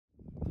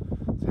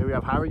we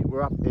have Harry.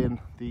 We're up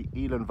in the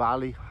Elan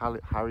Valley.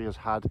 Harry has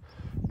had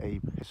a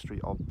history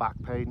of back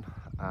pain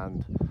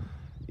and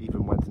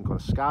even went and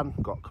got a scan,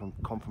 got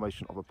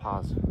confirmation of a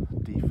pars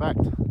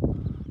defect.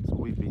 So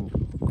we've been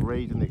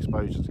grading the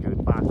exposure to get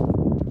him back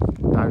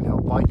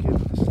downhill biking.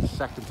 This is the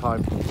second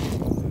time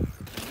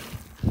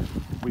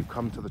we've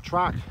come to the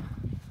track.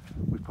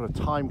 We've put a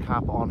time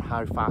cap on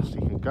how fast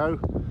he can go,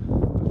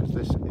 because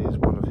this is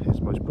one of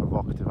his most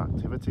provocative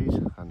activities,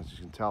 and as you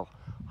can tell,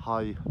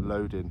 high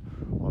loading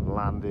on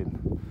landing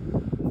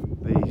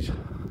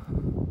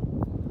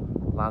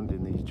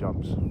these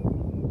jumps,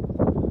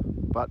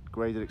 but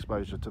graded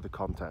exposure to the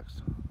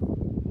context.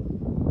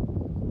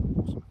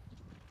 Awesome.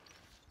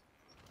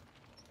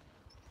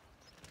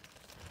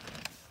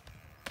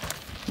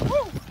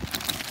 Woo!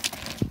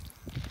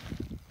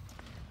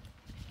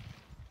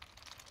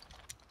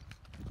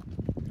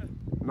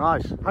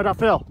 Nice. How'd that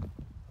feel?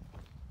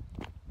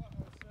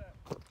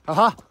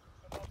 Uh-huh.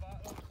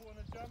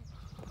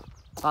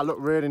 That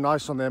looked really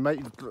nice on there, mate.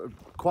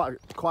 Quite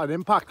an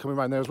impact coming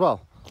around there as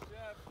well.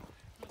 Yeah,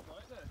 feels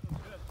right there.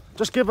 Feels good.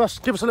 Just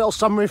give us a little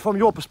summary from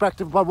your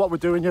perspective about what we're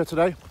doing here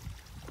today.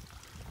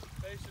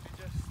 Basically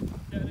just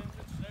getting into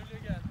it slowly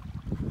again.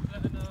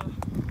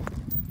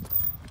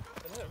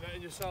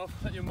 Letting yourself,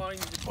 let your mind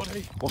and your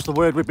body. What's the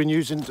word we've been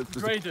using?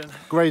 Grading.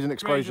 Grading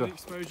exposure. Grading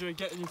exposure,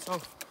 getting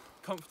yourself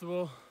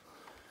comfortable,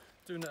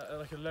 doing it at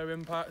like a low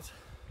impact,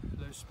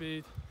 low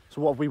speed.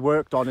 So what have we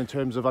worked on in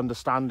terms of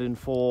understanding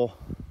for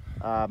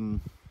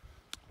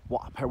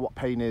what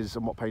pain is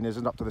and what pain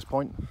isn't up to this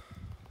point?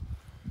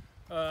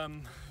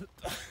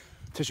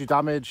 Tissue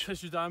damage.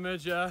 Tissue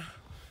damage, yeah,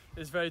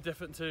 is very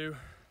different to,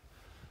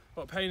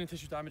 well, pain and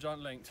tissue damage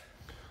aren't linked.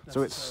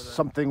 So it's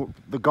something,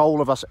 the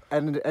goal of us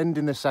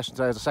ending this session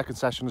today as a second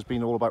session has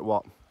been all about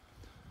what?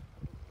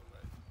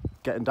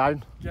 Getting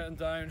down? Getting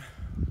down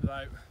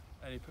without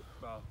any,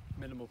 well,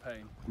 minimal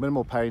pain.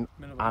 Minimal pain,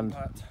 minimal and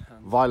impact,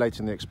 and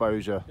violating the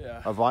exposure,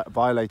 yeah.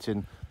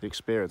 Violating the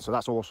experience. So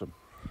that's awesome.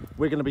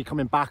 We're going to be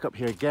coming back up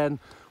here again.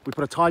 We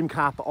put a time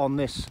cap on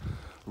this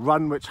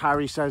run, which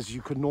Harry says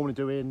you could normally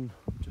do in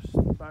just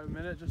about a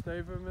minute, just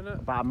over a minute.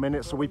 About a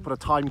minute. So we put a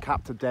time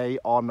cap today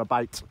on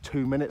about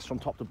 2 minutes from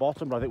top to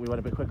bottom, but I think we went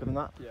a bit quicker than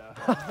that.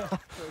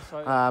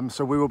 Yeah.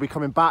 So we will be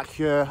coming back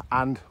here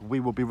and we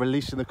will be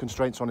releasing the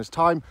constraints on his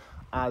time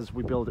as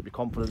we build up your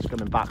confidence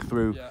coming back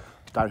through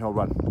downhill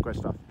run. Great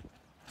stuff.